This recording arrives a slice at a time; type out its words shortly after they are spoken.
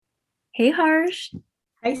Hey Harsh.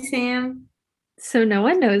 Hi, Sam. So no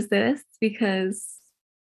one knows this because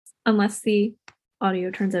unless the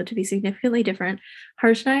audio turns out to be significantly different,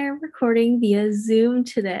 Harsh and I are recording via Zoom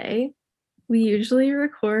today. We usually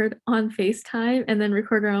record on FaceTime and then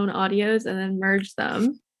record our own audios and then merge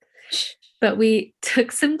them. But we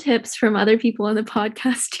took some tips from other people in the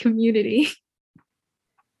podcast community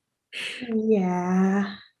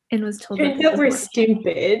Yeah. and was told that Turns this out is we're working.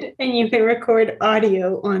 stupid and you can record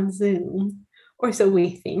audio on Zoom, or so we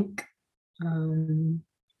think. Um,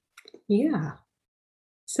 yeah.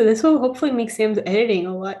 So this will hopefully make Sam's editing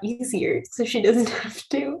a lot easier so she doesn't have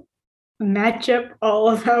to match up all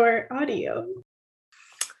of our audio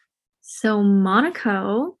So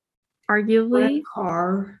Monaco, on a arguably,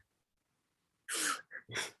 car.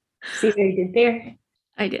 See what I did there?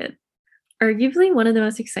 I did. Arguably one of the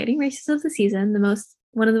most exciting races of the season, the most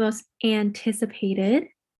one of the most anticipated.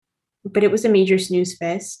 But it was a major snooze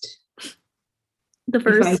fest, The if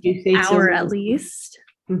I first do say so hour at myself. least.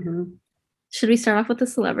 Mhm. Should we start off with the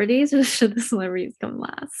celebrities or should the celebrities come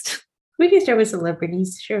last? We can start with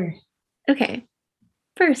celebrities, sure. Okay,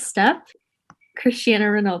 first up, Cristiano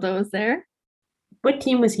Ronaldo was there. What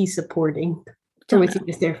team was he supporting? Or Don't was he know.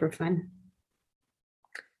 just there for fun?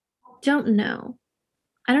 Don't know.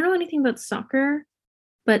 I don't know anything about soccer,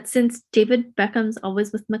 but since David Beckham's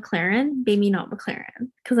always with McLaren, maybe not McLaren,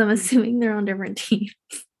 because I'm assuming they're on different teams.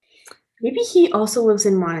 Maybe he also lives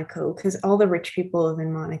in Monaco because all the rich people live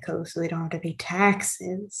in Monaco, so they don't have to pay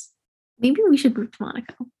taxes. Maybe we should move to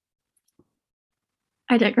Monaco.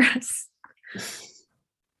 I digress.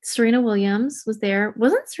 Serena Williams was there.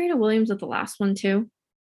 Wasn't Serena Williams at the last one too?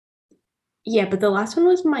 Yeah, but the last one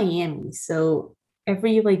was Miami, so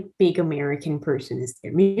every like big American person is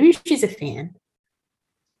there. Maybe she's a fan.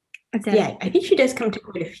 A Yeah, I think dedicated she fan. does come to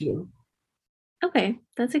quite a few. Okay,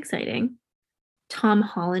 that's exciting. Tom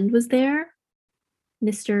Holland was there.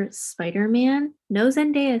 Mr. Spider Man. No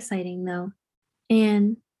Zendaya sighting though.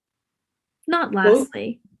 And not Both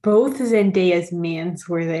lastly, both Zendaya's mans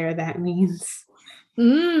were there, that means.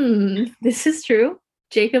 this is true.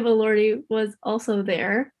 Jacob Elordi was also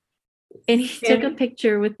there and he took a Sam,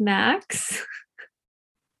 picture with Max.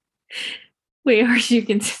 Wait, or you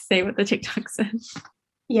can say what the TikTok said.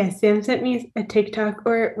 yeah, Sam sent me a TikTok,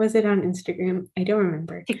 or was it on Instagram? I don't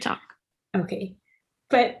remember. TikTok. Okay.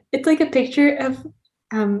 But it's like a picture of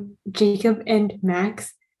Jacob and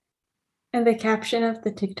Max. And the caption of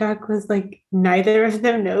the TikTok was like, neither of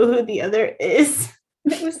them know who the other is.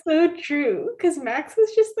 And it was so true because Max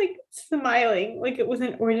was just like smiling like it was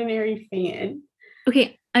an ordinary fan.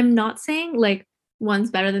 Okay, I'm not saying like one's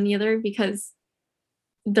better than the other because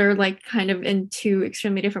they're like kind of in two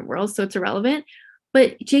extremely different worlds, so it's irrelevant.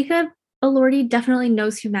 But Jacob Elordi definitely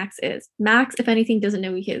knows who Max is. Max, if anything, doesn't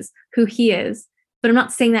know who he is. But I'm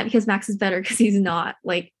not saying that because Max is better because he's not.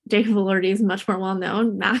 Like Jacob Elordi is much more well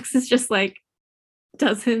known. Max is just like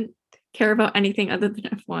doesn't care about anything other than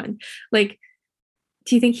F1. Like,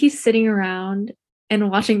 do you think he's sitting around and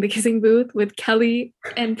watching the kissing booth with Kelly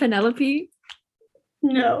and Penelope?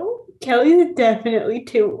 No, Kelly's definitely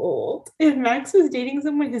too old. If Max was dating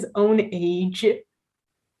someone his own age,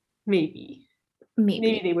 maybe. Maybe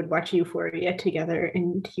Maybe. they would watch Euphoria together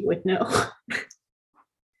and he would know.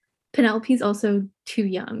 Penelope's also too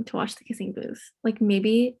young to watch the kissing booth. Like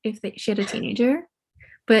maybe if she had a teenager,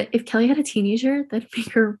 but if Kelly had a teenager, that'd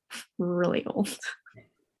make her really old.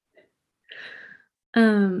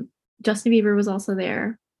 Um, Justin Bieber was also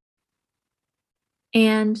there,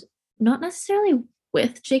 and not necessarily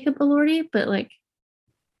with Jacob Elordi, but like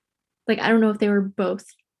I don't know if they were both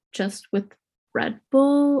just with Red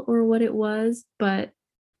Bull or what it was, but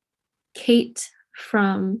Kate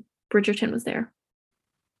from Bridgerton was there.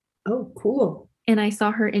 Oh, cool. And I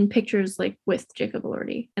saw her in pictures like with Jacob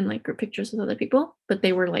Elordi and like group pictures with other people, but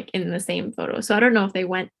they were like in the same photo. So I don't know if they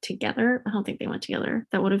went together. I don't think they went together.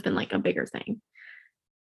 That would have been like a bigger thing.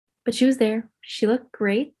 But she was there. She looked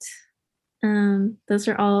great. Those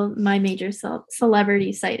are all my major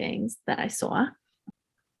celebrity sightings that I saw.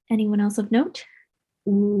 Anyone else of note?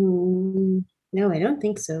 No, I don't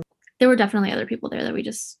think so. There were definitely other people there that we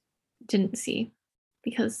just didn't see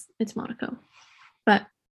because it's Monaco. But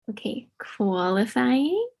okay,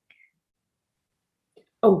 qualifying.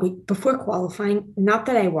 Oh, wait, before qualifying, not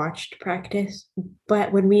that I watched practice,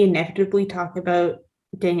 but when we inevitably talk about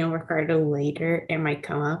Daniel Ricciardo later, it might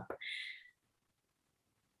come up.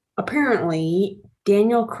 Apparently,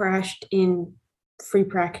 Daniel crashed in free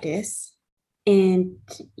practice, and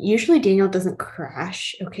usually Daniel doesn't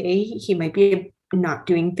crash, okay? He might be not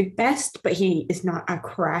doing the best, but he is not a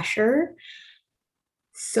crasher.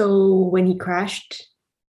 So when he crashed,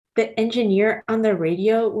 the engineer on the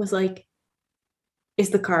radio was like, is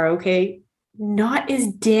the car okay? Not is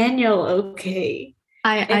Daniel okay?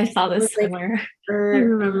 I And saw he was this like, somewhere. I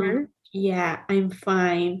remember. yeah, I'm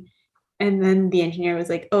fine. And then the engineer was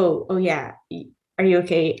like, oh yeah, are you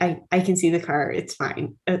okay? I can see the car. It's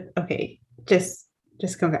fine. Okay, just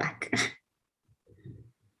come back.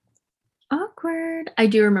 Awkward. I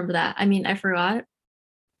do remember that. I mean, I forgot,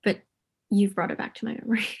 but you've brought it back to my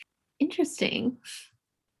memory. Interesting.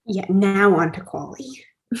 Yeah, now on to quali.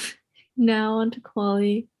 Now on to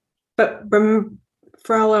quali. But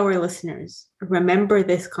for all our listeners, remember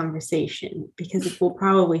this conversation because we'll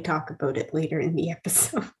probably talk about it later in the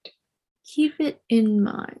episode. Keep it in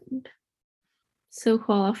mind. So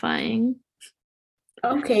qualifying.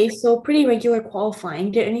 Okay, so pretty regular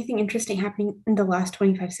qualifying. Did anything interesting happen in the last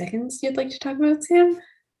 25 seconds you'd like to talk about, Sam?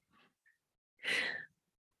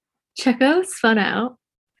 Checo spun out,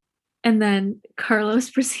 and then Carlos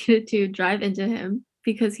proceeded to drive into him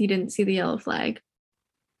because he didn't see the yellow flag.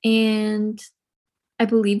 And I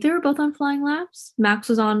believe they were both on flying laps. Max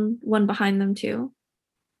was on one behind them too,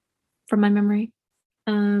 from my memory.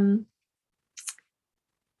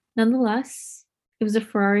 Nonetheless, it was a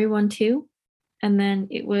Ferrari 1-2, and then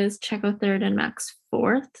it was Checo third and Max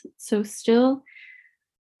fourth. So still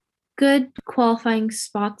good qualifying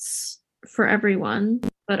spots for everyone,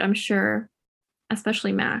 but I'm sure,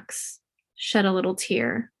 especially Max, shed a little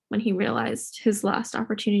tear when he realized his last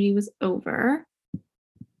opportunity was over.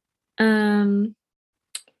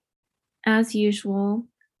 As usual,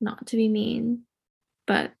 not to be mean,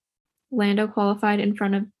 but Lando qualified in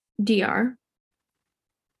front of DR.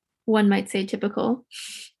 One might say typical.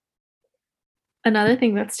 Another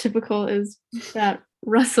thing that's typical is that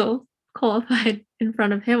Russell qualified in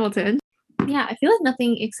front of Hamilton. Yeah, I feel like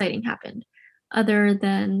nothing exciting happened other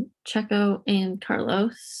than Checo and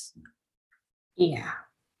Carlos. Yeah.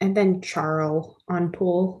 And then Charles on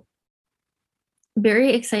pole.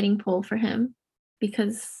 Very exciting pole for him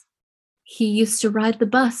because he used to ride the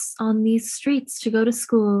bus on these streets to go to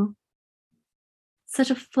school. Such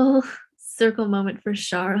a full circle moment for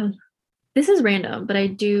Charles. This is random, but I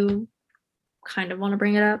do kind of want to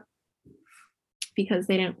bring it up because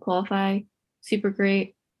they didn't qualify super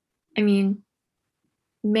great. I mean,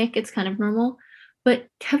 Mick, it's kind of normal, but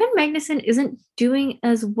Kevin Magnussen isn't doing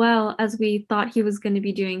as well as we thought he was going to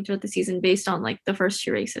be doing throughout the season based on like the first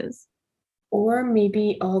two races. Or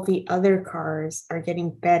maybe all the other cars are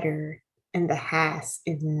getting better and the Haas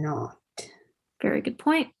is not. Very good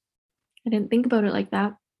point. I didn't think about it like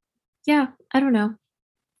that. Yeah, I don't know.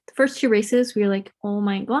 The first two races, we were like, oh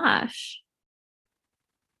my gosh.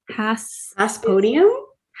 Haas podium?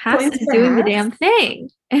 Haas is doing the damn thing.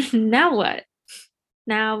 And now what?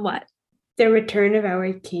 Now what? The return of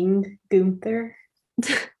our king, Gunther.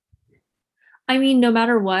 I mean, no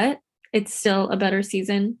matter what, it's still a better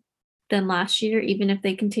season than last year, even if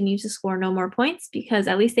they continue to score no more points, because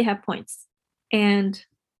at least they have points. And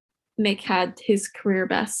Mick had his career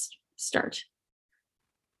best start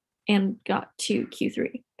and got to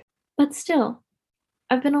Q3. But still,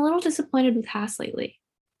 I've been a little disappointed with Haas lately.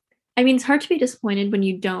 I mean, it's hard to be disappointed when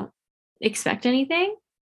you don't expect anything,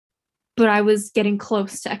 but I was getting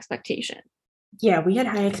close to expectation. Yeah, we had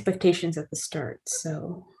high expectations at the start,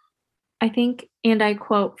 so. I think, and I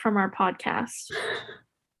quote from our podcast,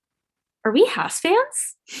 are we Haas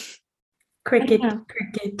fans? Cricket.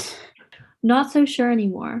 Not so sure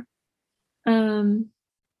anymore. Not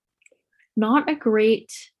a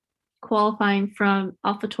great qualifying from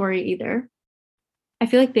AlphaTauri either. I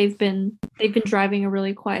feel like they've been driving a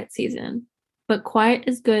really quiet season, but quiet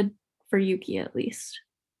is good for Yuki at least.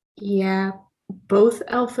 Yeah, both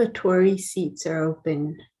AlphaTauri seats are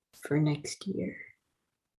open for next year.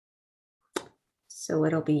 So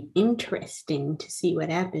it'll be interesting to see what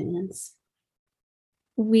happens.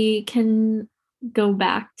 We can go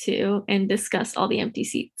back to and discuss all the empty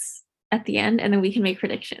seats at the end, and then we can make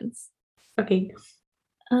predictions. Okay.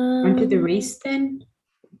 Onto the race then.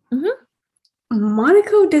 Mm-hmm.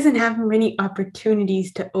 Monaco doesn't have many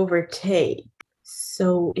opportunities to overtake.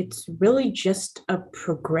 So it's really just a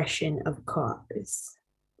progression of cars.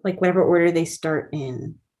 Like whatever order they start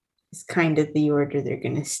in is kind of the order they're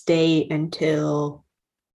going to stay until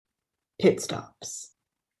pit stops.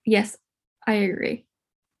 Yes, I agree.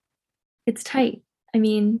 It's tight. I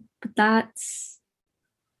mean, but that's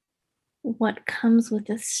what comes with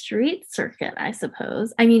a street circuit, I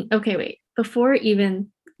suppose. I mean, okay, wait. Before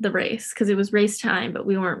even the race, because it was race time, but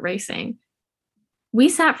we weren't racing. We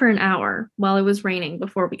sat for an hour while it was raining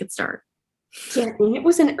before we could start. Yeah, and it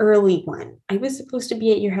was an early one. I was supposed to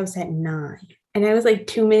be at your house at 9, and I was like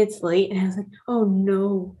 2 minutes late, and I was like, oh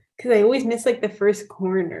no, because I always miss like the first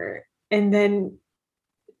corner. And then,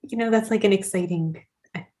 that's like an exciting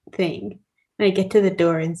thing. And I get to the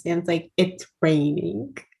door and Sam's like, it's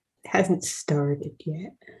raining. It hasn't started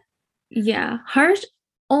yet. Yeah. Harsh,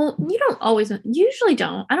 oh, you don't always, usually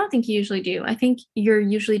don't. I don't think you usually do. I think you're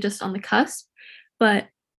usually just on the cusp, but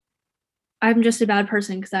I'm just a bad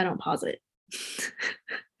person because I don't pause it.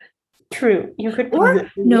 True. You could pause Or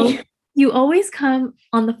it for no, me. you always come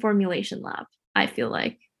on the formulation lap, I feel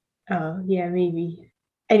like. Oh, yeah, maybe.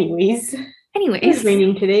 Anyways, it was Anyways,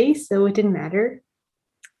 raining today, so it didn't matter.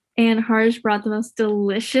 and Harj brought the most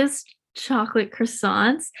delicious chocolate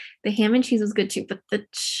croissants. The ham and cheese was good too, but the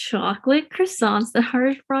chocolate croissants that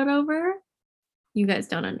Harj brought over, you guys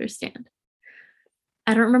don't understand.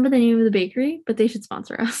 I don't remember the name of the bakery, but they should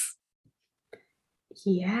sponsor us.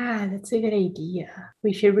 Yeah, that's a good idea.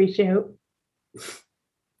 We should reach out.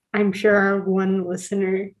 I'm sure our one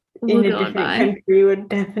listener We'll in a go on different by. country would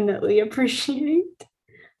definitely appreciate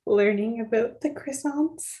learning about the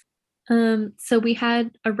croissants. So we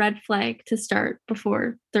had a red flag to start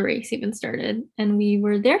before the race even started, and we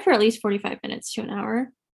were there for at least 45 minutes to an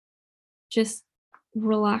hour, just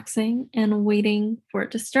relaxing and waiting for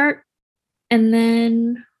it to start. And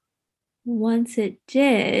then once it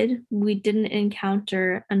did, we didn't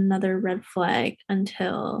encounter another red flag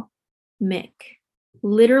until Mick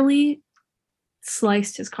literally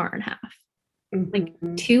sliced his car in half. Like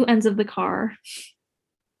Mhm. two ends of the car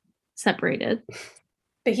separated.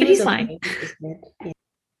 But he But was he's fine. okay. He was good. Yeah.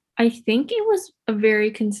 I think it was a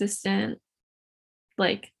very consistent,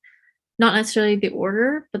 like not necessarily the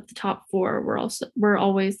order, but the top four were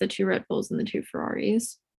always the two Red Bulls and the two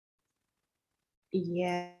Ferraris.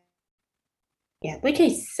 Yeah. Yeah, like I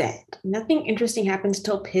said, nothing interesting happens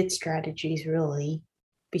till pit strategies, really,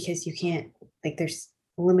 because you can't, like, there's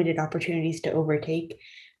limited opportunities to overtake.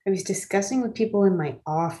 I was discussing with people in my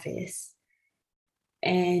office,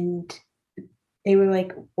 and they were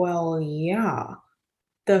like, well, yeah,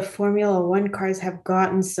 the Formula One cars have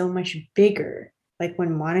gotten so much bigger. Like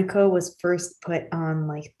when Monaco was first put on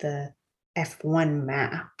like the F1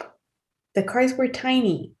 map, the cars were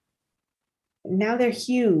tiny. Now they're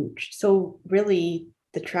huge. So really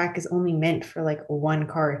the track is only meant for like one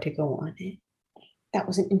car to go on it. That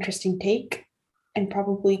was an interesting take and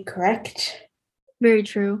probably correct. Very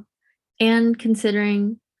true. And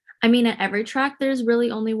considering, I mean, at every track, there's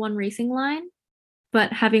really only one racing line,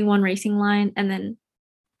 but having one racing line and then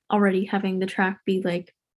already having the track be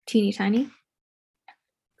like teeny tiny,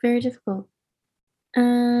 very difficult.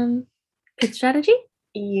 Pit strategy?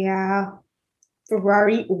 Yeah,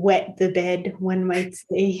 Ferrari wet the bed, one might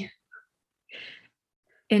say.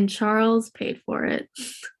 And Charles paid for it.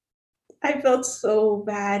 I felt so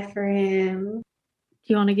bad for him.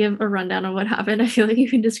 Do you want to give a rundown of what happened? I feel like you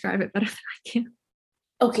can describe it better than I can.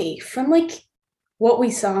 Okay, from like what we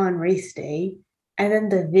saw on race day and then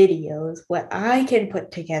the videos, what I can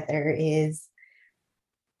put together is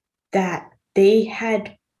that they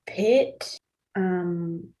had pit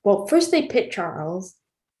well, first they pit Charles,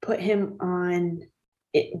 put him on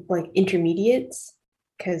it like intermediates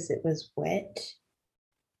because it was wet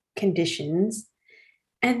conditions,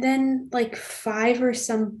 and then like five or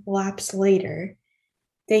some laps later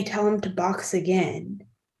they tell him to box again,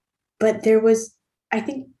 but there was, I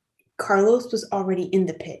think Carlos was already in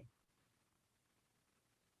the pit,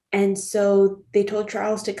 and so they told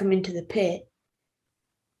Charles to come into the pit,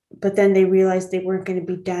 but then they realized they weren't going to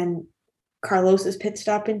be done Carlos's pit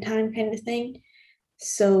stop in time, kind of thing.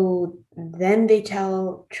 So then they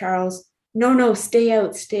tell Charles, no, no, stay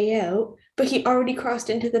out, stay out. But he already crossed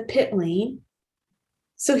into the pit lane.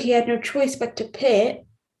 So he had no choice but to pit.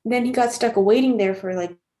 Then he got stuck waiting there for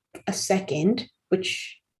like a second,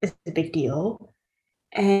 which is a big deal.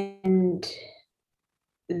 And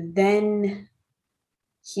then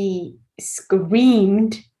he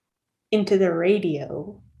screamed into the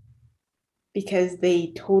radio because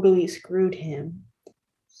they totally screwed him.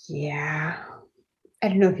 Yeah. I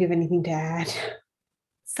don't know if you have anything to add.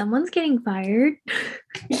 Someone's getting fired.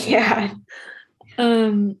 Yeah.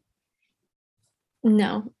 um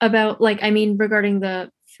no, about like I mean regarding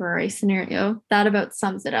the Ferrari scenario, that about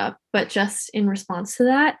sums it up. But just in response to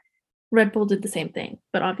that, Red Bull did the same thing,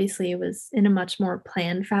 but obviously it was in a much more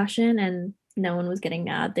planned fashion and no one was getting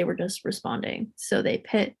mad. They were just responding. So they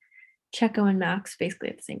pit Checo and Max basically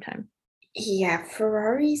at the same time. Yeah,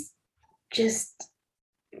 Ferrari's just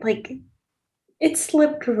like it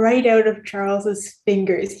slipped right out of Charles's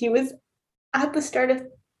fingers. He was at the start of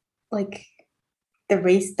like the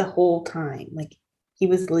race the whole time. Like he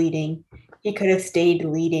was leading. He could have stayed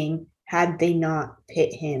leading had they not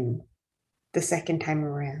pit him the second time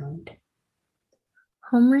around.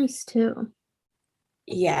 Home race too.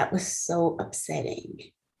 Yeah, it was so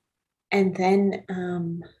upsetting. And then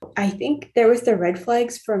I think there was the red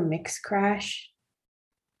flags for mixed crash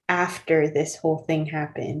after this whole thing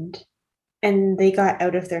happened. And they got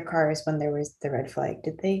out of their cars when there was the red flag,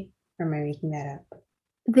 did they? Or am I making that up?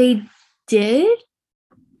 They did,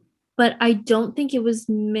 but I don't think it was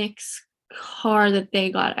Mick's car that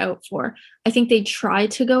they got out for. I think they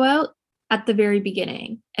tried to go out at the very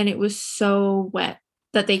beginning and it was so wet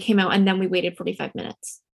that they came out and then we waited 45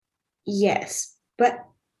 minutes. Yes, but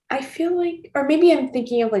I feel like, or maybe I'm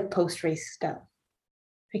thinking of like post race stuff.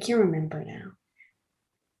 I can't remember now.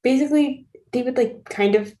 Basically, they would like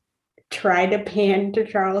kind of try to pan to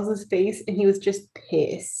Charles's face and he was just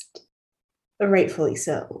pissed. Rightfully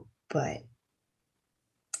so, but I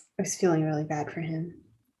was feeling really bad for him.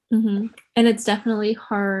 Mm-hmm. And it's definitely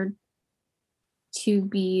hard to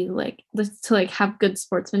be like to like have good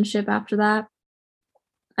sportsmanship after that,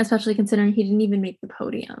 especially considering he didn't even make the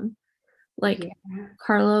podium. Like Yeah.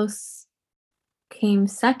 Carlos came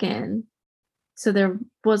second, so there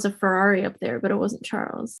was a Ferrari up there, but it wasn't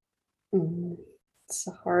Charles. It's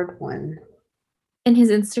a hard one. And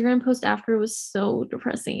his Instagram post after was so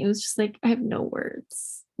depressing. It was just like, I have no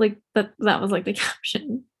words. Like that was like the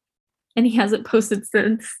caption. And he hasn't posted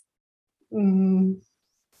since. Maybe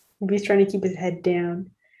he's trying to keep his head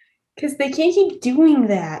down. Because they can't keep doing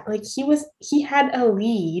that. Like he had a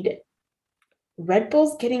lead. Red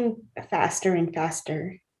Bull's getting faster and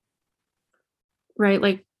faster. Right?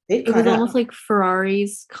 Like They've it was caught up. almost like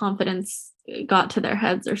Ferrari's confidence got to their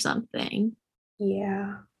heads or something.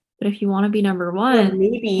 Yeah. But if you want to be number Or one,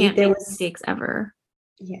 maybe you can't there make was mistakes ever.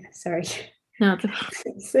 yeah, sorry. No,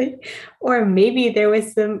 Or maybe there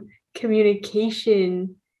was some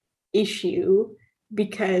communication issue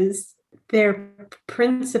because their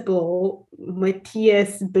principal,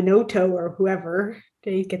 Matthias Binotto or whoever,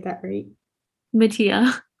 did I get that right?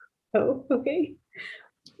 Mattia. Oh, okay.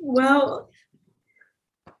 Well,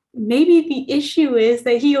 maybe the issue is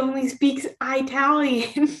that he only speaks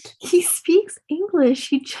Italian. He speaks English.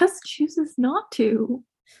 He just chooses not to.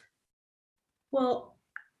 Well,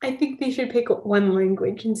 I think they should pick one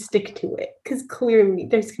language and stick to it because clearly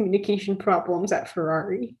there's communication problems at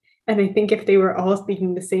Ferrari. And I think if they were all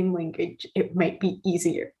speaking the same language, it might be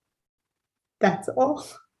easier. That's all.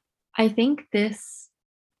 I think this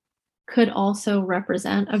could also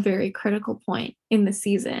represent a very critical point in the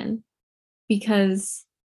season because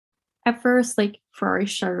at first, like Ferrari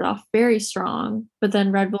started off very strong, but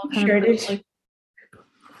then Red Bull kind of like,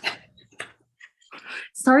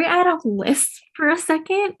 sorry, I had a list for a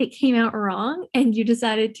second. It came out wrong, and you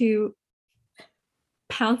decided to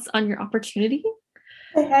pounce on your opportunity.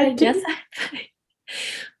 I guess,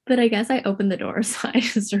 but I guess I opened the door, so I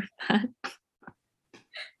deserve that.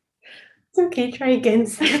 It's okay. Try again.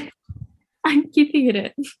 I'm keeping it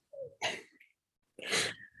in.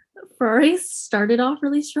 Ferrari started off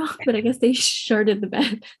really strong, but I guess they sharded the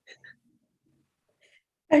bed.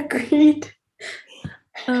 Agreed.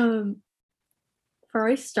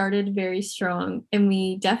 Ferrari started very strong, and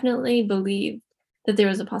we definitely believed that there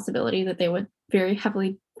was a possibility that they would very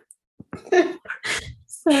heavily.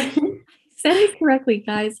 Sorry. Said it correctly,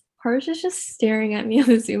 guys. Harj is just staring at me on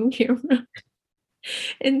the Zoom camera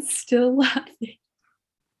and still laughing.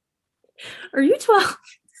 Are you 12?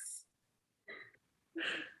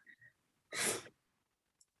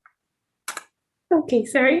 Okay,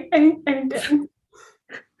 sorry. I'm done.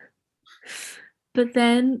 But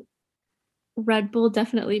then Red Bull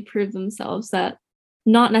definitely proved themselves that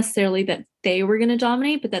not necessarily that they were going to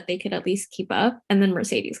dominate, but that they could at least keep up. And then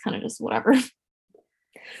Mercedes kind of just whatever,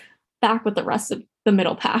 back with the rest of the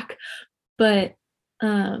middle pack. But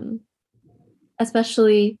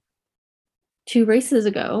especially 2 races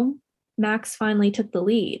ago, Max finally took the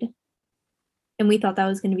lead. And we thought that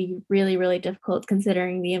was going to be really, really difficult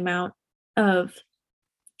considering the amount of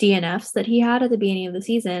DNFs that he had at the beginning of the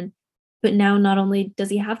season. But now not only does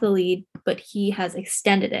he have the lead, but he has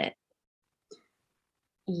extended it.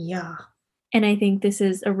 Yeah. And I think this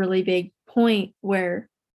is a really big point where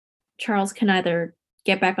Charles can either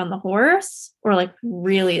get back on the horse or like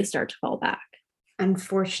really start to fall back.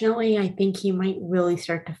 Unfortunately, I think he might really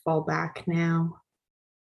start to fall back now.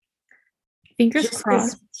 Fingers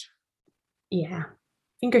crossed. Yeah.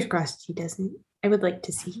 Fingers crossed he doesn't. I would like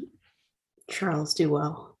to see Charles do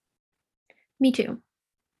well. Me too.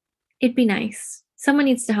 It'd be nice. Someone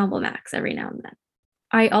needs to humble Max every now and then.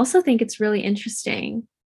 I also think it's really interesting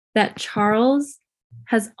that Charles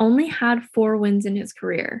has only had 4 wins in his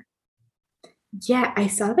career. Yeah, I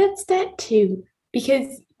saw that stat too.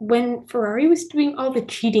 Because when Ferrari was doing all the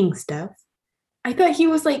cheating stuff, I thought he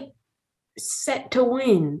was like set to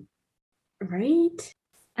win, right?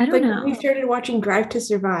 I don't Like when we know. started watching Drive to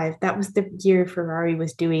Survive, that was the year Ferrari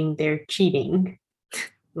was doing their cheating,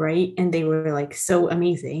 right? And they were like so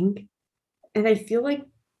amazing. And I feel like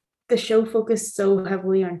the show focused so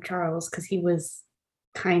heavily on Charles because he was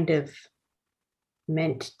kind of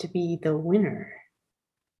meant to be the winner.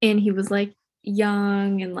 And he was like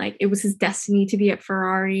young and like it was his destiny to be at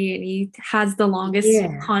Ferrari and he has the longest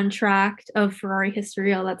Yeah. contract of Ferrari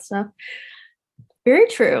history, all that stuff. Very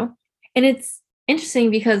true. And it's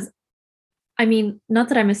interesting because I mean, not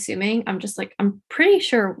that I'm assuming, I'm just like, I'm pretty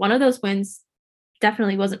sure one of those wins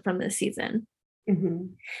definitely wasn't from this season.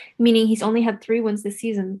 Mhm. Meaning he's only had 3 wins this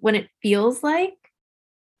season when it feels like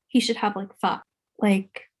he should have like 5.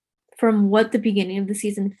 Like from what the beginning of the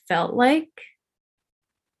season felt like,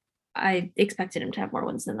 I expected him to have more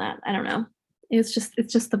wins than that. I don't know. It's just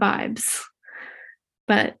the vibes.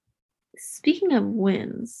 But speaking of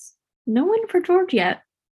wins, no win for George yet.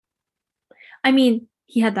 I mean,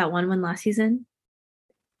 he had that one win last season,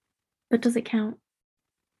 but does it count?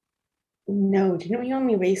 No, didn't we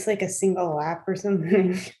only race like a single lap or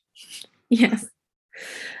something? Yes.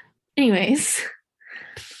 Anyways,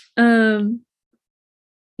 um,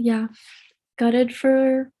 yeah, gutted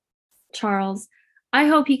for Charles. I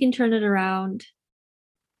hope he can turn it around.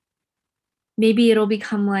 Maybe it'll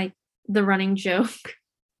become like the running joke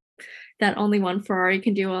that only one Ferrari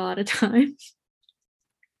can do all at a time.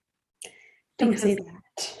 Don't say Because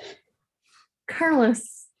that.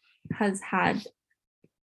 Carlos has had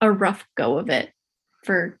a rough go of it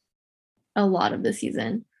for a lot of the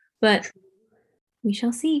season, but we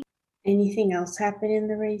shall see. Anything else happen in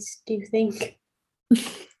the race, do you think?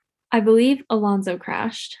 I believe Alonso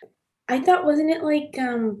crashed. I thought, wasn't it like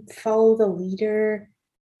follow the leader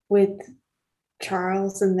with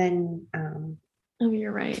Charles and then Oh,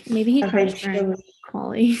 you're right. Maybe he crashed during eventually,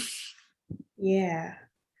 quali. yeah.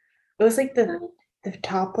 It was like the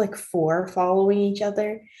top like four following each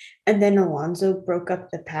other, and then Alonso broke up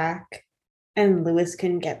the pack and Lewis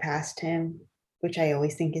couldn't get past him, which I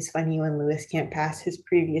always think is funny when Lewis can't pass his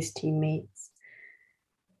previous teammates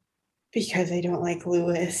because I don't like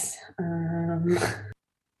Lewis. Are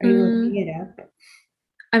you looking Mm, it up?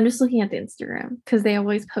 I'm just looking at the Instagram because they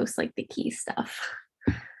always post like the key stuff.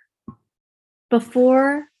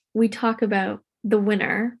 Before we talk about the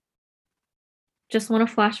winner, just want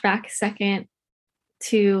to flash back a second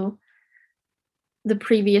to the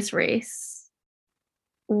previous race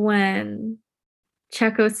when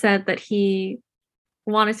Checo said that he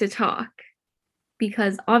wanted to talk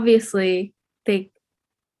because obviously they,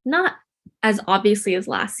 not as obviously as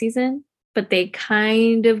last season, but they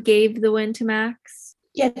kind of gave the win to Max.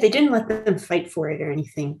 Yeah, they didn't let them fight for it or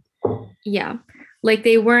anything. Yeah. Like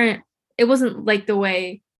they weren't, it wasn't like the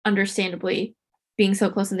way, understandably, being so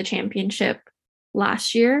close in the championship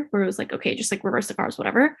last year, where it was like, okay, just like reverse the cars,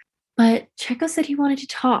 whatever. But Checo said he wanted to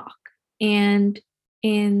talk. And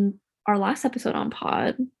in our last episode on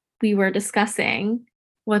Pod, we were discussing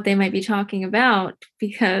what they might be talking about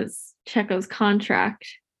because Checo's contract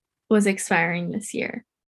was expiring this year.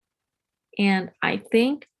 And I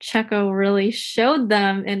think Checo really showed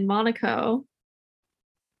them in Monaco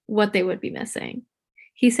what they would be missing.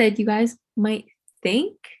 He said, you guys might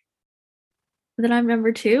think that I'm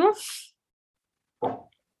number 2,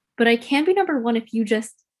 but I can't be number 1 if you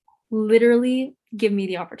just literally give me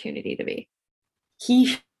the opportunity to be.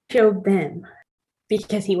 He showed them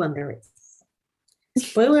because he won the race.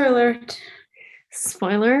 Spoiler alert.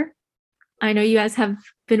 Spoiler, I know you guys have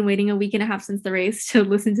been waiting a week and a half since the race to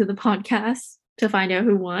listen to the podcast to find out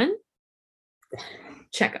who won.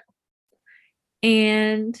 Checo.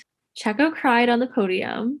 And Checo cried on the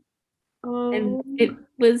podium. And it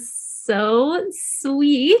was so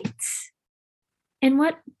sweet. And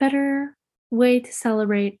what better way to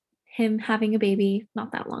celebrate him having a baby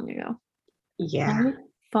not that long ago? Yeah.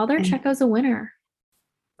 Father And Checo's a winner.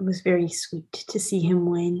 it was very sweet to see him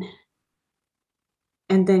win.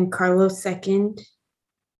 And then Carlos second,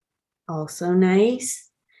 also nice.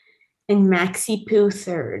 And Maxi Poo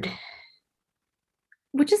third.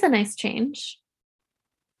 Which is a nice change.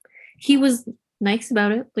 He was nice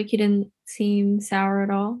about it. Like he didn't seem sour at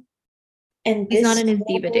all. And He's not in his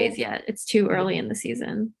whole, diva days yet. It's too early in the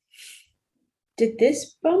season. did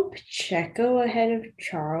this bump Checo ahead of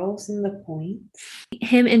Charles in the points?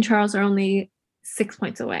 Him and Charles are only 6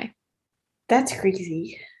 points away. That's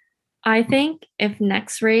crazy. I think if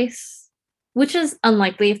next race, which is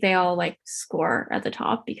unlikely if they all like score at the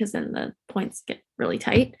top because then the points get really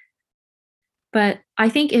tight. But I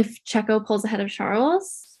think if Checo pulls ahead of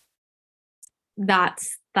Charles,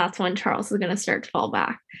 that's when Charles is going to start to fall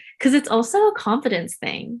back because it's also a confidence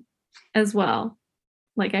thing. as well.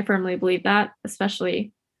 Like, I firmly believe that,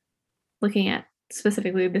 especially looking at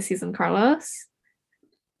specifically this season, Carlos.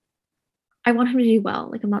 I want him to do well.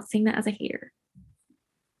 Like, I'm not saying that as a hater.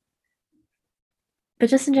 But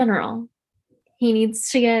just in general, he needs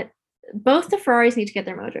to get, both the Ferraris need to get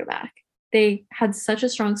their mojo back. They had such a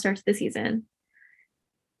strong start to the season.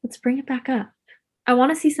 Let's bring it back up. I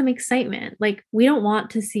want to see some excitement. Like, we don't want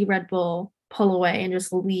to see Red Bull pull away and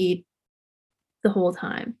just lead the whole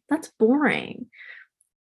time. That's boring.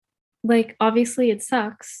 Like, obviously, it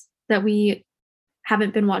sucks that we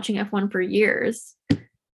haven't been watching F1 for years,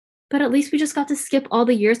 but at least we just got to skip all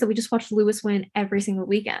the years that we just watched Lewis win every single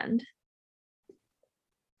weekend.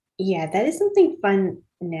 Yeah, that is something fun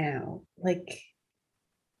now. Like,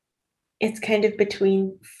 it's kind of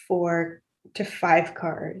between 4 to 5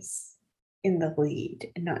 cars in the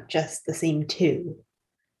lead and not just the same 2.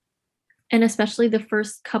 And especially the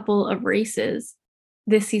first couple of races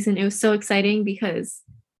this season, it was so exciting because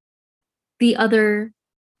the other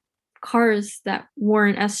cars that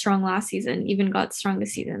weren't as strong last season even got strong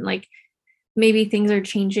this season. Like, maybe things are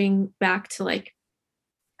changing back to like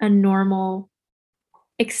a normal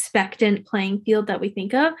expectant playing field that we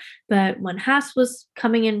think of. But when Haas was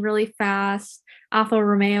coming in really fast, Alfa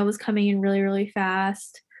Romeo was coming in really, really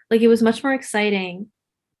fast. Like, it was much more exciting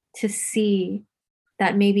to see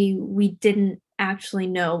that maybe we didn't actually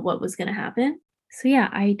know what was going to happen. So yeah,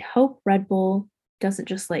 I hope Red Bull doesn't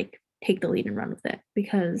just like take the lead and run with it,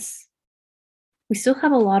 because we still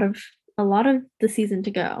have a lot of the season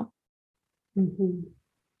to go. Mm-hmm.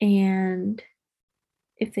 And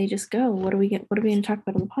if they just go, what are we going to talk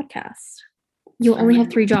about on the podcast? You'll only have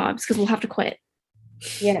 3 jobs because we'll have to quit.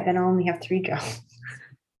 Yeah, then I'll only have 3 jobs.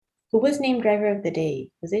 Who was named driver of the day?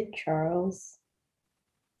 Was it Charles?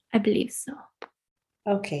 I believe so.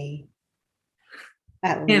 Okay.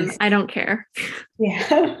 At Him, least. I don't care.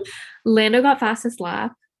 Yeah. Lando got fastest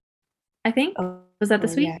lap, I think. Was that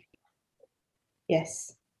this week? Yeah.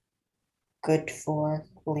 Yes. Good for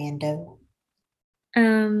Lando.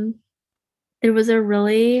 There was a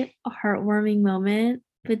really heartwarming moment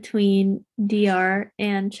between DR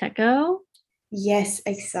and Checo. Yes,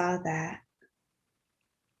 I saw that.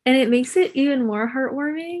 And it makes it even more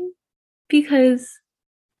heartwarming because,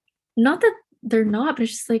 not that they're not, but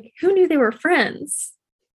it's just like, who knew they were friends?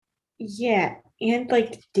 Yeah, and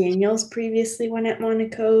like Daniel's previously won at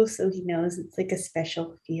Monaco, so he knows it's like a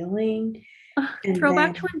special feeling. And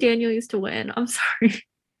Throwback to when Daniel used to win. I'm sorry.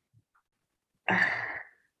 uh,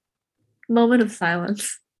 Moment of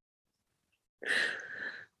silence.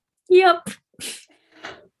 Yep.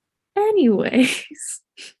 Anyways.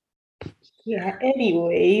 yeah,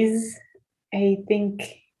 anyways, I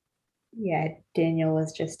think Daniel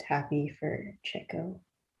was just happy for Checo.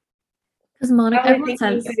 Because Monaco, I everyone think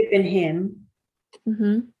it says, could have been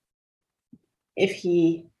him if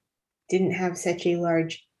he didn't have such a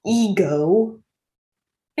large ego.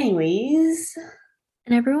 Anyways.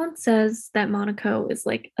 and everyone says that Monaco is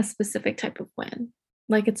like a specific type of win.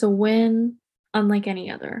 Like, it's a win unlike any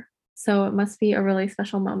other. So it must be a really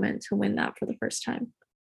special moment to win that for the first time.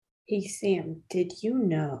 Hey Sam, did you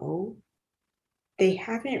know they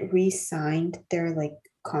haven't re-signed their like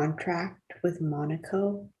contract with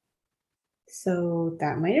Monaco? So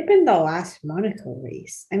that might have been the last Monaco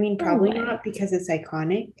race. I mean, No probably way. not because it's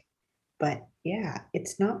iconic, but yeah,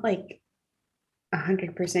 it's not like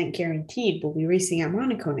 100% guaranteed we'll be racing at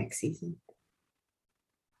Monaco next season.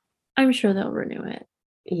 I'm sure they'll renew it.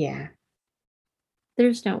 Yeah.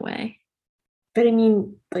 There's no way. But I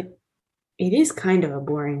mean, like, it is kind of a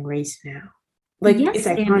boring race now. Like, Yes it's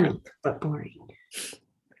and iconic, no. but boring.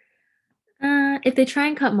 If they try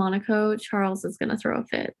and cut Monaco, Charles is gonna throw a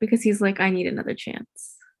fit because he's like, I need another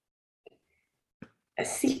chance.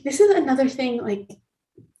 See, this is another thing, like,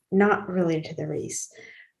 not related to the race,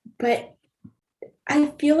 but I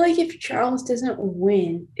feel like if Charles doesn't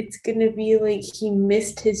win, it's gonna be like he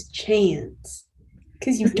missed his chance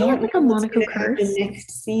because you Doesn't he have don't like know a what's Monaco gonna happen curse?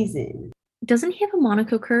 next season. Doesn't he have a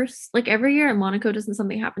Monaco curse? Like, every year at Monaco, doesn't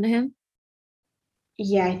something happen to him?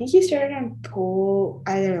 Yeah, I think he started on pole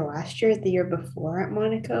either last year or the year before at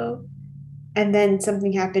Monaco, and then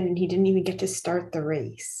something happened and he didn't even get to start the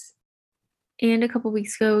race. And a couple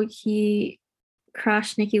weeks ago, he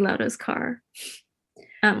crashed Niki Lauda's car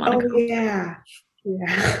at Monaco. Oh yeah,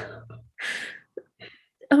 yeah.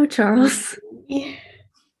 Oh, Charles. Yeah.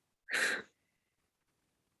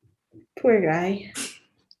 Poor guy.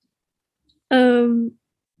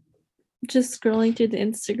 Just scrolling through the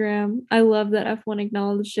Instagram, I love that F1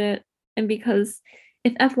 acknowledged it. And because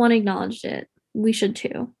if F1 acknowledged it, we should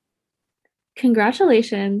too.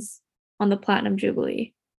 Congratulations on the Platinum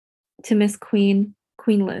Jubilee to Miss Queen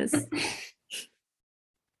Queen Liz.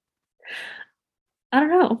 I don't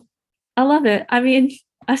know. I love it. I mean,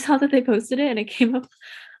 I saw that they posted it and it came up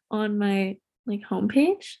on my like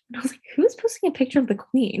homepage. And I was like, who's posting a picture of the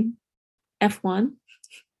Queen? F1?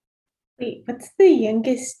 Wait, what's the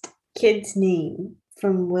youngest kid's name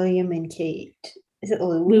from William and Kate? Is it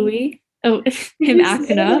Louis? Louis? Oh, Did him you see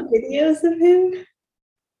acting all up. the videos of him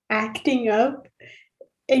acting up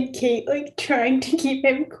and Kate like trying to keep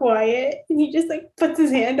him quiet and he just like puts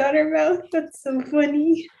his hand on her mouth? That's so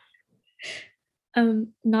funny.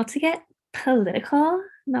 Not to get political,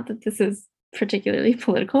 not that this is particularly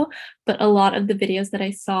political, but a lot of the videos that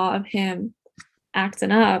I saw of him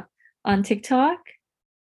acting up on TikTok,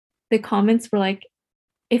 the comments were like,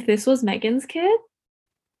 if this was Megan's kid,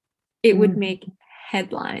 it would make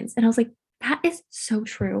headlines. And I was like, that is so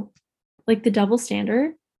true. Like the double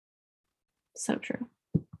standard, so true.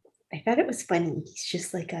 I thought it was funny. He's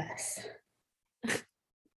just like us.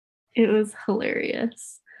 It was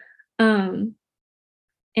hilarious.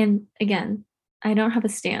 And again, I don't have a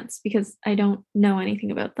stance because I don't know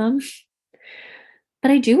anything about them.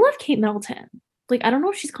 But I do love Kate Middleton. Like, I don't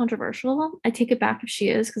know if she's controversial. I take it back if she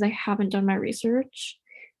is because I haven't done my research.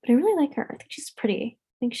 But I really like her. I think she's pretty.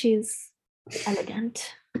 I think she's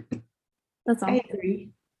elegant. That's all. I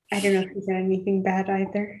agree. I don't know if he's done anything bad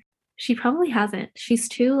either. She probably hasn't. She's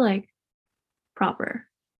too like proper.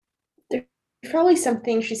 There's probably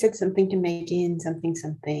something she said something to Megan,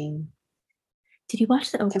 something. Did you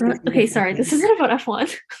watch the Oprah? Something Okay, sorry, something. this isn't about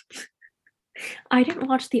F1. I didn't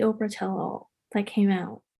watch the Oprah tell-all that came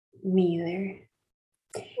out. Me either.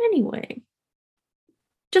 Anyway,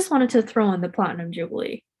 just wanted to throw in the Platinum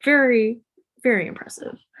Jubilee. Very, very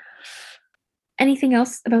impressive. Anything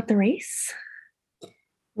else about the race?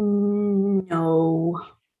 No.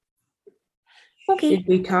 Okay. Should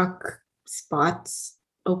we talk spots?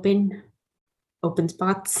 Open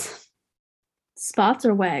spots? Spots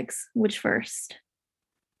or wags? Which first?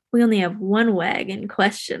 We only have one wag in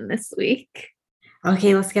question this week.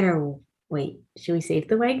 Okay, let's get our wait. Should we save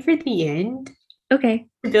the wag for the end? Okay.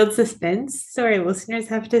 To build suspense so our listeners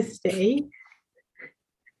have to stay.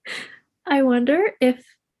 I wonder if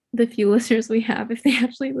the few listeners we have, if they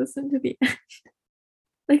actually listen to the end.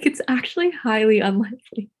 Like, it's actually highly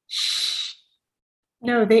unlikely. Shh.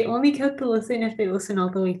 No, they only count the listen if they listen all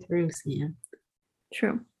the way through, Sam.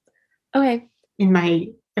 True. Okay. In my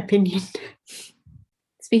opinion.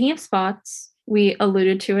 Speaking of spots, we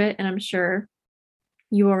alluded to it, and I'm sure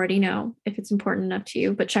you already know if it's important enough to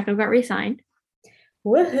you, but Checo got re-signed.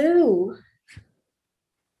 Woohoo!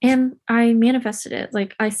 And I manifested it.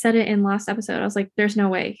 Like I said it in last episode. I was like, there's no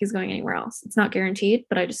way he's going anywhere else. It's not guaranteed,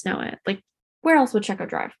 but I just know it. Like, where else would Checo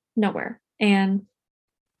drive? Nowhere. And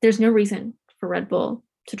there's no reason for Red Bull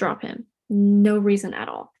to drop him. No reason at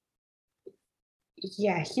all.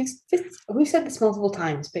 Yeah, we've said this multiple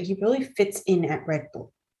times, but he really fits in at Red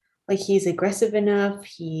Bull. Like he's aggressive enough,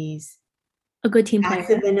 he's A good team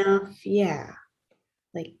active player. enough. Yeah.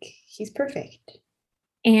 Like he's perfect.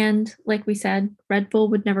 And like we said, Red Bull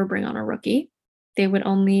would never bring on a rookie. They would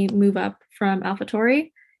only move up from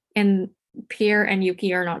AlphaTauri, and Pierre and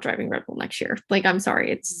Yuki are not driving Red Bull next year. Like, I'm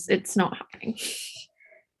sorry, it's not happening.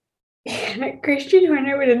 Christian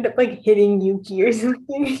Horner would end up like hitting Yuki or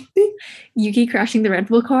something. Yuki crashing the Red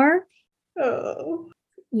Bull car. Oh,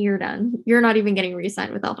 You're done. You're not even getting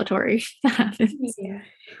re-signed with AlphaTauri. That happens. yeah.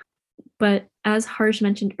 But as Harj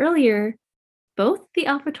mentioned earlier, both the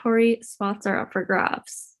AlphaTauri spots are up for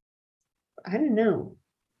grabs. I don't know.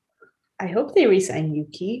 I hope they resign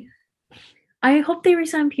Yuki. I hope they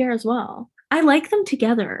resign Pierre as well. I like them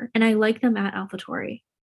together, and I like them at AlphaTauri.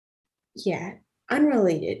 Yeah,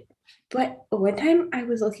 unrelated. But one time I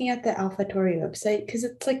was looking at the AlphaTauri website because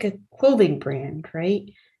it's like a clothing brand, right?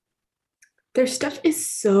 Their stuff is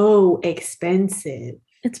so expensive.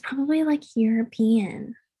 It's probably like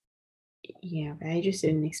European. Yeah, but I just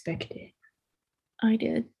didn't expect it. I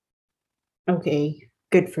did. Okay,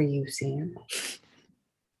 good for you, Sam.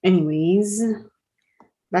 Anyways,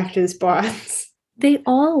 back to the spots. They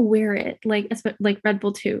all wear it, like Red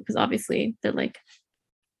Bull too, because obviously they're like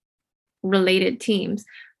related teams.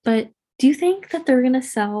 But do you think that they're gonna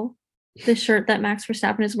sell the shirt that Max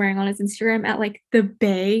Verstappen is wearing on his Instagram at like the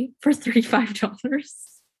Bay for $35?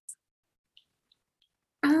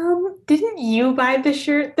 Didn't you buy the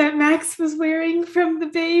shirt that Max was wearing from the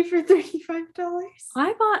Bay for $35?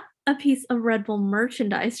 I bought a piece of Red Bull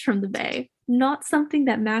merchandise from the Bay, not something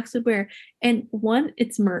that Max would wear. And one,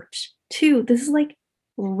 it's merch. Two, this is like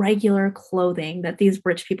regular clothing that these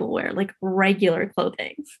rich people wear, like regular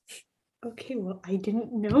clothing. Okay, well, I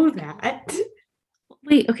didn't know that.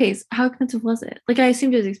 Wait, okay, so how expensive was it? Like, I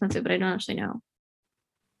assumed it was expensive, but I don't actually know.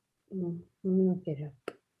 Let me look it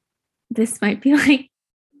up. This might be like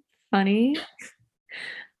funny,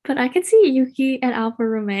 but I could see Yuki at Alfa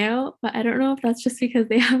Romeo, but I don't know if that's just because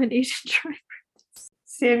they have an Asian driver.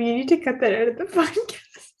 Sam, you need to cut that out of the podcast.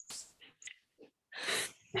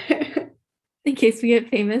 In case we get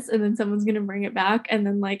famous and then someone's gonna bring it back and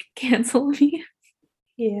then like cancel me.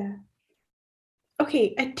 Yeah.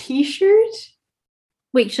 Okay, a t-shirt.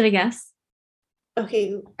 Wait, should I guess?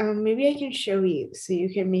 Okay, maybe I can show you so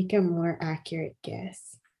you can make a more accurate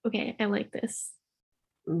guess. Okay, I like this.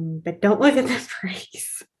 But don't look at the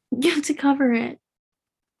price. You have to cover it.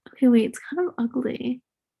 Okay, wait, it's kind of ugly.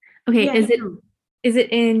 Okay, Yeah, is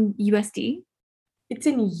it in USD? it's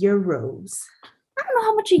in euros. I don't know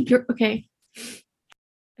how much a euro. Okay.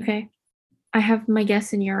 Okay. I have my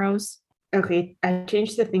guess in euros. Okay, I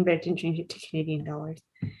changed the thing, but I didn't change it to Canadian dollars.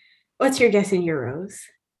 What's your guess in euros?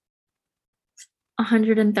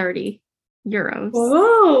 130 euros.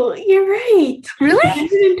 Whoa, you're right. Really?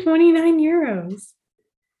 129 euros.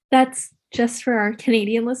 That's just for our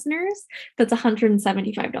Canadian listeners. That's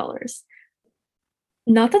 $175.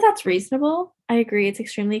 Not that that's reasonable. I agree, it's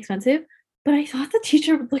extremely expensive, but I thought the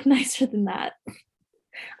t-shirt would look nicer than that.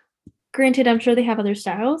 Granted, I'm sure they have other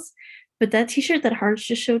styles, but that t-shirt that Harj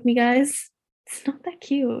just showed me, guys, it's not that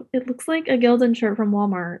cute. It looks like a Gildan shirt from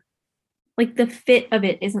Walmart. Like the fit of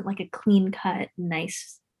it isn't like a clean cut,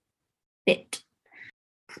 nice fit.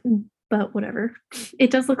 But whatever.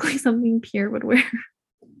 It does look like something Pierre would wear.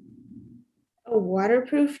 A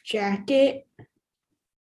waterproof jacket.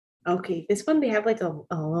 Okay, this one they have like a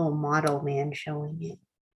little model man showing it.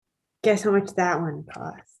 Guess how much that one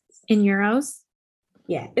costs? In euros?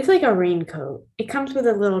 Yeah, it's like a raincoat. It comes with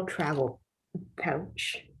a little travel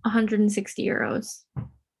pouch. 160 euros.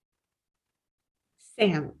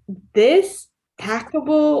 Sam, this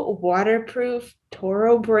packable waterproof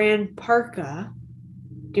Toro brand parka.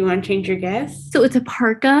 Do you want to change your guess? So it's a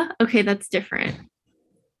parka? Okay, that's different.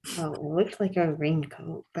 Oh, it looks like a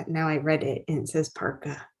raincoat, but now I read it and it says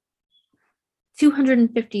parka.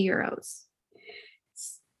 250 euros.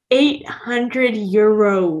 800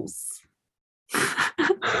 euros.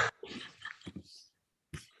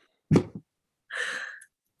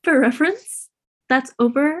 For reference, that's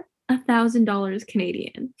over $1,000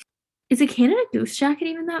 Canadian. Is a Canada Goose jacket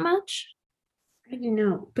even that much? I don't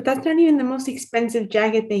know, but that's not even the most expensive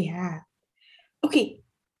jacket they have. Okay,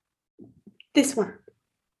 this one.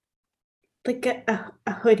 Like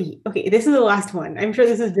a hoodie. Okay, this is the last one. I'm sure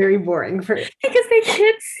this is very boring for Because they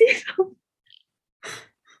can't see them.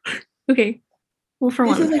 Okay. Well, for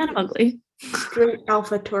This one, is it's like kind of ugly. straight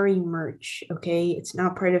AlphaTauri merch. Okay, it's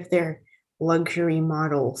not part of their luxury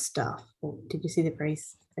model stuff. Oh, did you see the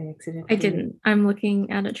price? I accidentally. I didn't. I'm looking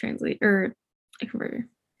at a translate or a converter.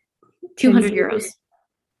 200 euros.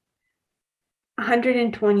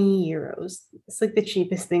 120 euros. It's like the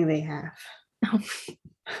cheapest thing they have. Oh.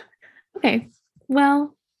 Okay.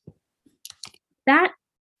 Well, that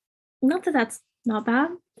not that that's not bad.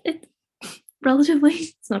 It relatively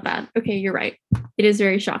it's not bad. Okay, you're right. It is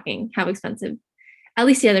very shocking how expensive. At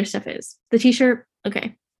least the other stuff is. The t-shirt,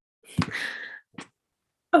 okay.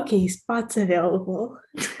 Okay, spots available.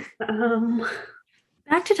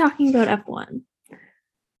 Back to talking about F1.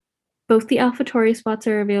 Both the AlphaTauri spots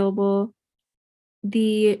are available.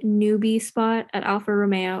 The newbie spot at Alfa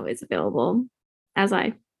Romeo is available, as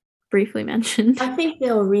I briefly mentioned. I think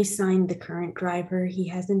they'll re-sign the current driver. He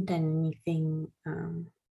hasn't done anything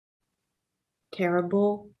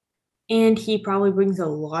terrible. And he probably brings a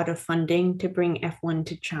lot of funding to bring F1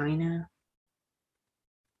 to China.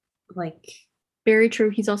 Like, Very true.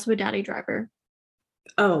 He's also a daddy driver.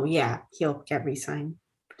 oh yeah, he'll get re-signed.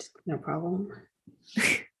 No problem.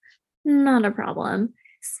 Not a problem.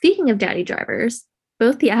 Speaking of daddy drivers,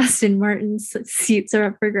 both the Aston Martin seats are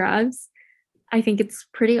up for grabs. I think it's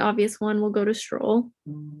pretty obvious one will go to Stroll.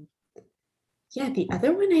 Yeah, the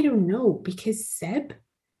other one I don't know because Seb,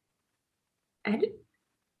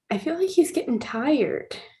 I feel like he's getting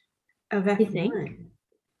tired of You think? F1.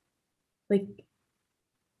 Like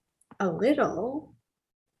a little.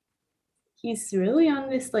 He's really on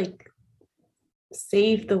this like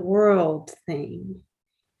save the world thing.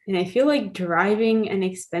 And I feel like driving an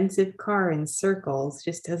expensive car in circles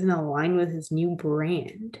just doesn't align with his new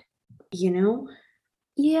brand, you know?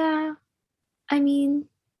 Yeah. I mean,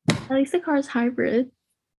 at least the car is hybrid.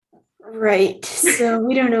 Right. So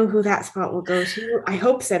we don't know who that spot will go to. I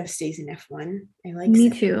hope Seb stays in F1. I like Me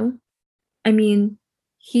Seb. too. I mean,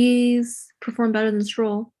 he's performed better than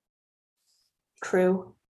Stroll.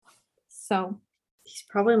 True. So He's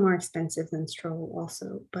probably more expensive than Stroll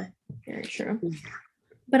also, but very true. yeah.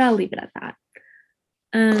 But I'll leave it at that.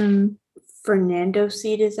 Fernando's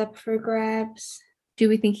seat is up for grabs. Do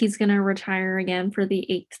we think he's gonna retire again for the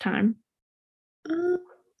 8th time? I don't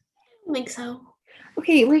think so.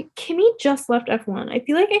 Okay, like Kimmy just left F1. I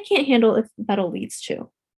feel like I can't handle if Vettel leads too.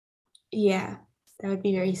 Yeah, that would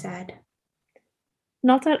be very sad.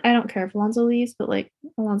 Not that I don't care if Alonso leaves, but like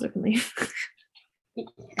Alonso can leave. Yeah.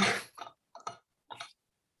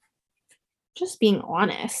 Just being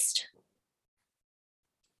honest.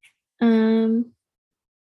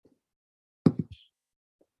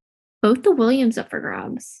 Both the Williams up for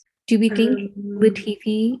grabs. Do we think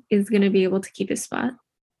Latifi is going to be able to keep his spot?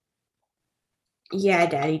 Yeah,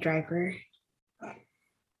 daddy driver.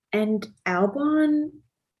 And Albon,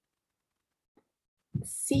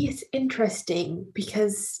 see, it's interesting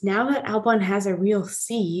because now that Albon has a real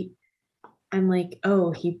seat, I'm like,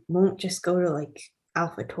 oh, he won't just go to like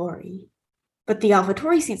AlphaTauri. But the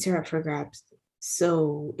AlphaTauri seats are up for grabs.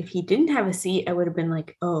 So if he didn't have a seat, I would have been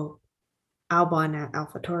like, oh, Albon at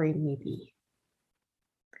AlphaTauri maybe.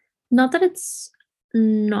 Not that it's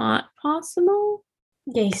not possible,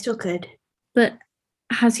 Yeah, he still could. but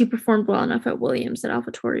has he performed well enough at Williams that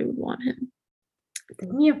AlphaTauri would want him?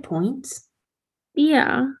 Doesn't he have points?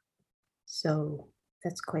 Yeah. So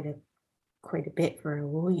that's quite a bit for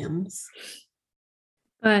Williams.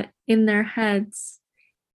 But in their heads,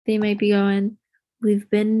 they might be going, we've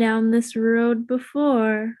been down this road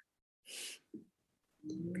before.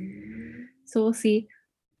 So we'll see.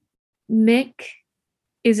 Mick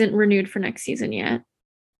isn't renewed for next season yet.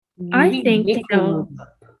 Maybe I think Mick to will go move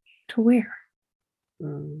up. to where? I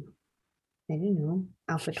don't know.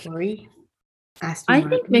 AlphaTauri. I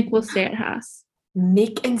think Mick will stay at Haas.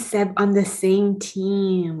 Mick and Seb on the same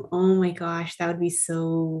team. Oh my gosh, that would be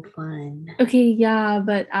so fun. Okay, yeah,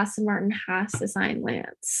 but Aston Martin has to sign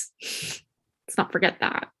Lance. Let's not forget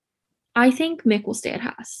that. I think Mick will stay at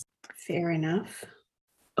Haas. Fair enough.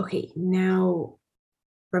 Okay, now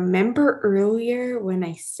remember earlier when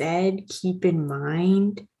I said keep in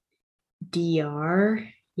mind DR?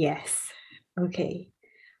 Yes. Okay.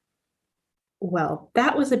 Well,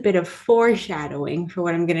 that was a bit of foreshadowing for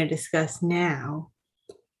what I'm going to discuss now,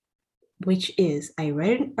 which is I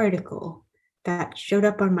read an article that showed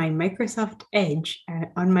up on my Microsoft Edge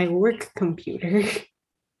on my work computer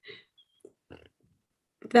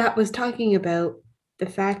that was talking about the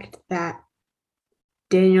fact that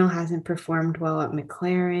Daniel hasn't performed well at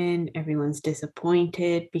McLaren. Everyone's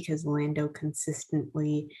disappointed because Lando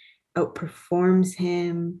consistently outperforms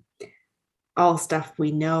him. All stuff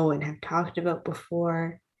we know and have talked about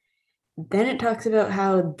before. Then it talks about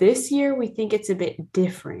how this year we think it's a bit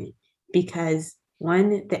different because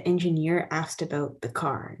one, the engineer asked about the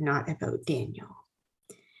car, not about Daniel.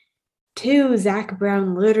 Two, Zach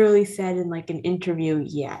Brown literally said in like an interview,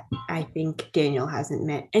 yeah, I think Daniel hasn't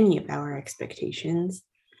met any of our expectations.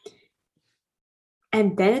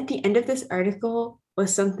 And then at the end of this article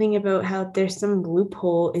was something about how there's some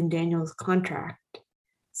loophole in Daniel's contract.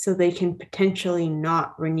 So they can potentially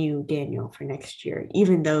not renew Daniel for next year,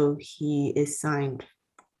 even though he is signed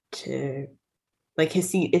to, like, his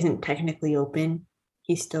seat isn't technically open.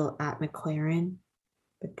 He's still at McLaren,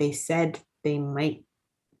 but they said they might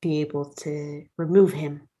be able to remove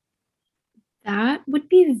him. That would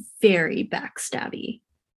be very backstabby.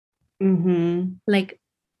 Like,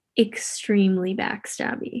 extremely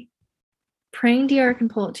backstabby. Praying DR can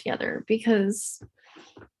pull it together because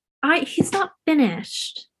he's not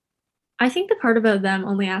finished. I think the part about them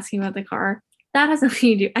only asking about the car, that has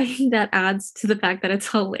nothing to do. I think that adds to the fact that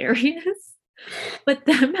it's hilarious. But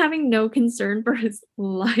them having no concern for his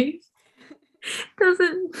life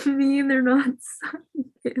doesn't mean they're not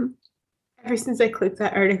signing him. Ever since I clicked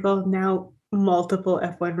that article, now multiple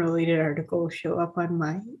F1 related articles show up on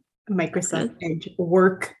my Microsoft Edge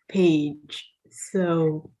work page.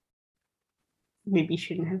 So maybe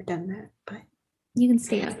shouldn't have done that, but you can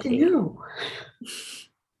stay up to date. know.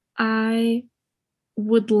 I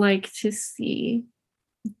would like to see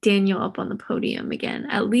Daniel up on the podium again,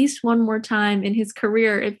 at least one more time in his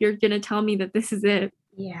career, if you're going to tell me that this is it.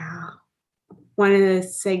 Yeah. Want to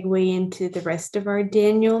segue into the rest of our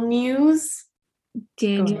Daniel news?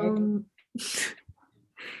 Daniel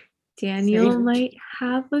might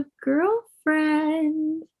have a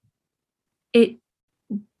girlfriend. It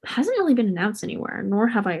hasn't really been announced anywhere, nor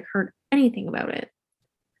have I heard anything about it.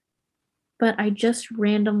 But I just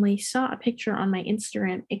randomly saw a picture on my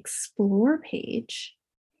Instagram Explore page,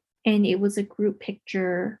 and it was a group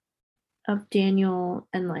picture of Daniel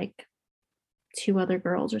and like 2 other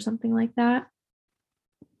girls or something like that.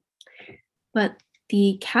 But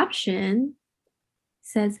the caption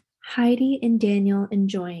says Heidi and Daniel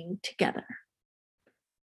enjoying together.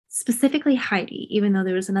 specifically Heidi, even though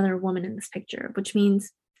there was another woman in this picture, which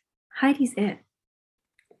means Heidi's it.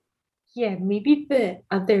 Yeah, maybe the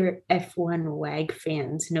other F1 WAG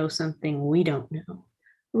fans know something we don't know.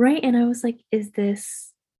 Right. And I was like, is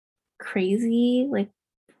this crazy? Like,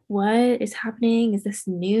 what is happening? Is this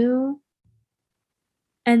new?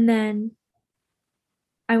 And then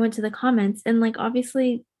I went to the comments and like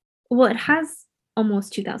obviously, well, it has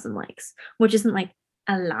almost 2,000 likes, which isn't like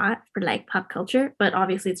a lot for like pop culture, but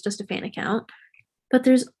obviously it's just a fan account. But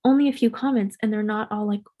there's only a few comments and they're not all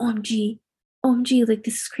like, OMG, OMG, like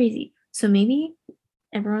this is crazy. So maybe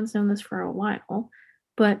everyone's known this for a while,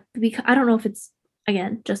 but because I don't know if it's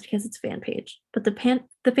again just because it's a fan page, but the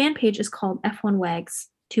fan page is called F1 Wags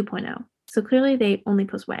 2.0. So clearly they only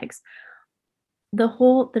post wags. Their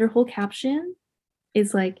whole caption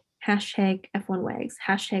is like hashtag F1 Wags,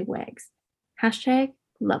 hashtag Wags, hashtag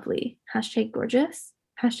lovely, hashtag gorgeous,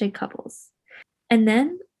 hashtag couples. And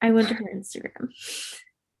then I went to her Instagram.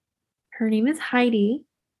 Her name is Heidi,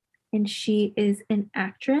 and she is an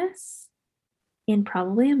actress and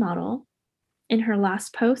probably a model. And her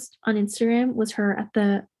last post on Instagram was her at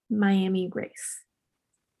the Miami race.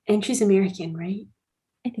 And she's American, right?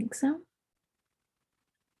 I think so.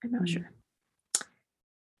 I'm not sure.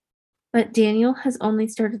 But Daniel has only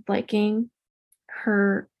started liking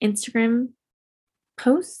her Instagram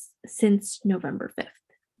posts since November 5th.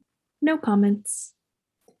 No comments,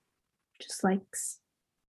 just likes.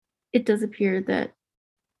 It does appear that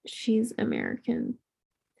she's American.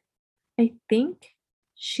 I think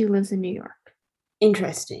she lives in New York.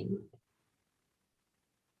 Interesting.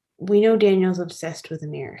 We know Daniel's obsessed with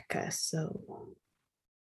America, so.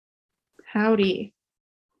 Howdy.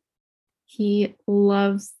 He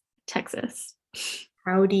loves Texas.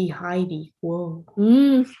 Howdy, Heidi. Whoa.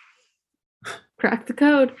 Crack the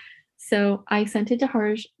code. So I sent it to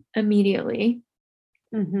Harj immediately.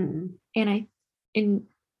 Mm-hmm. And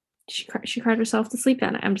she cried herself to sleep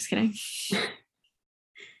that night. I'm just kidding.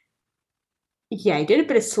 Yeah, I did a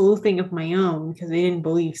bit of sleuthing of my own because I didn't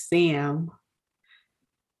believe Sam.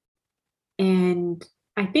 And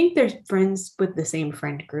I think they're friends with the same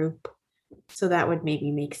friend group. So that would maybe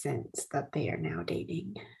make sense that they are now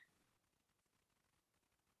dating.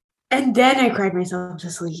 And then I cried myself to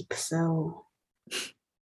sleep. So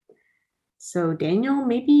Daniel,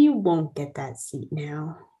 maybe you won't get that seat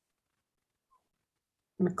now.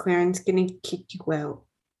 McLaren's gonna kick you out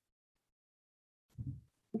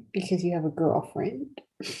because you have a girlfriend.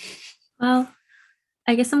 Well,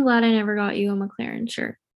 I guess I'm glad I never got you a McLaren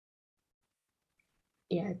shirt.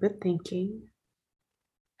 Yeah, good thinking.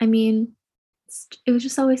 I mean, it was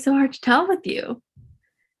just always so hard to tell with you.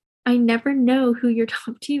 I never know who your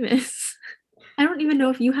top team is. I don't even know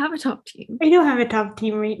if you have a top team. I don't have a top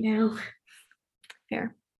team right now.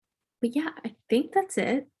 Fair. But yeah, I think that's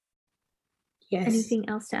it. Yes. Anything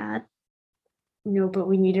else to add? No, but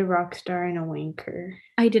we need a rock star and a wanker.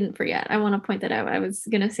 I didn't forget. I want to point that out. I was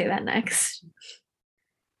going to say that next.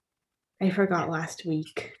 I forgot last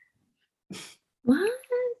week. What?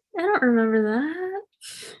 I don't remember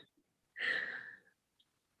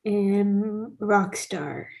that. Rock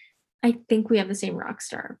star. I think we have the same rock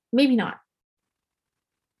star. Maybe not.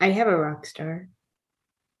 I have a rock star.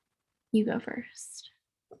 You go first.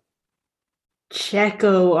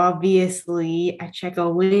 Checo, obviously. A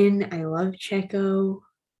Checo win. I love Checo.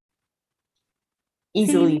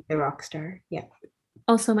 Easily Same. the rock star. Yeah.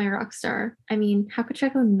 Also my rock star. I mean, how could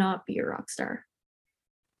Checo not be a rock star?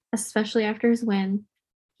 Especially after his win.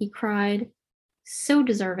 He cried. So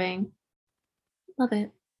deserving. Love it.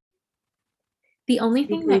 The only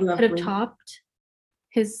thing that could have topped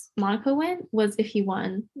his Monaco win was if he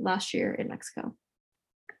won last year in Mexico.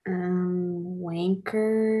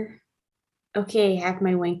 Wanker. Okay, I have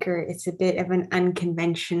my wanker. It's a bit of an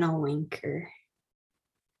unconventional wanker.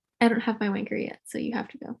 I don't have my wanker yet, so you have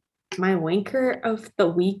to go. My wanker of the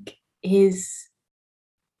week is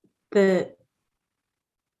the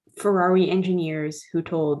Ferrari engineers who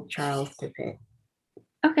told Charles to pit.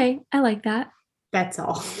 Okay, I like that. That's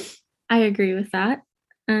all. I agree with that.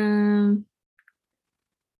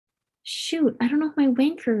 Shoot, I don't know what my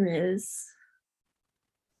wanker is.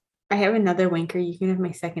 I have another wanker. You can have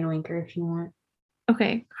my second wanker if you want.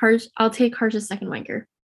 Okay, Harj, I'll take Harj's second wanker.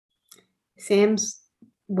 Sam's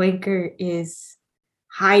wanker is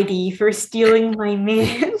Heidi for stealing my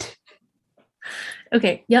man.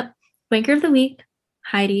 Okay, yep. Wanker of the week,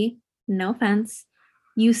 Heidi. No offense.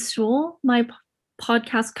 You stole my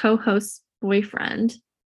podcast co-host's boyfriend.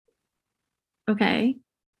 Okay.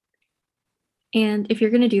 And if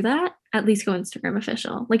you're going to do that, at least go Instagram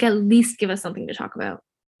official. Like, at least give us something to talk about.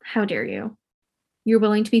 How dare you? You're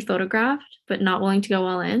willing to be photographed, but not willing to go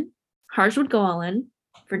all in. Harj would go all in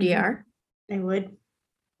for DR. I would.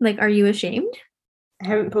 Like, are you ashamed? I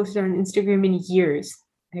haven't posted on Instagram in years.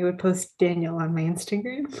 I would post Daniel on my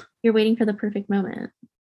Instagram. You're waiting for the perfect moment.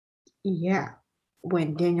 Yeah.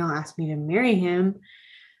 When Daniel asked me to marry him.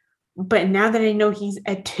 But now that I know he's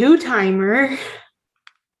a two-timer,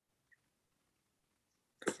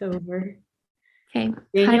 it's over. Okay.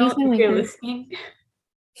 Daniel, Heidi's my if you're winker. listening,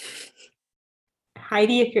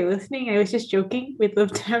 Heidi, if you're listening, I was just joking. We'd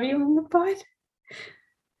love to have you on the pod.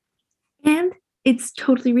 And it's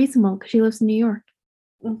totally reasonable because she lives in New York.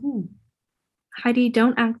 Mm-hmm. Heidi,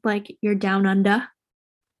 don't act like you're down under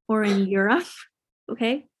or in Europe.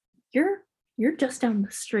 Okay? You're just down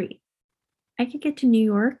the street. I could get to New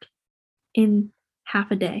York in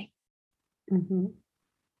half a day. Mm-hmm.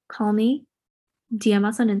 Call me, DM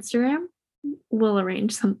us on Instagram. We'll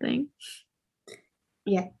arrange something.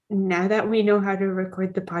 Yeah. Now that we know how to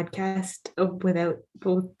record the podcast without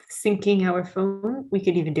both syncing our phone, we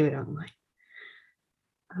could even do it online.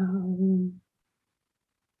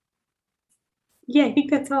 Yeah, I think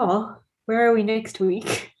that's all. Where are we next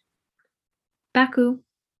week? Baku.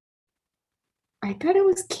 I thought it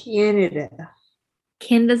was Canada.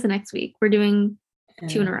 Canada's the next week. We're doing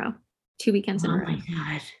 2 in a row. 2 weekends in a row. Oh my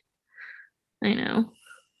God. I know.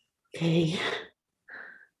 Okay.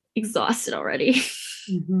 Exhausted already.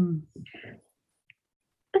 Mm-hmm.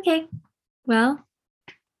 Okay. Well,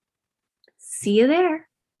 see you there.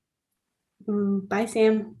 Bye,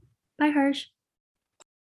 Sam. Bye, Harsh.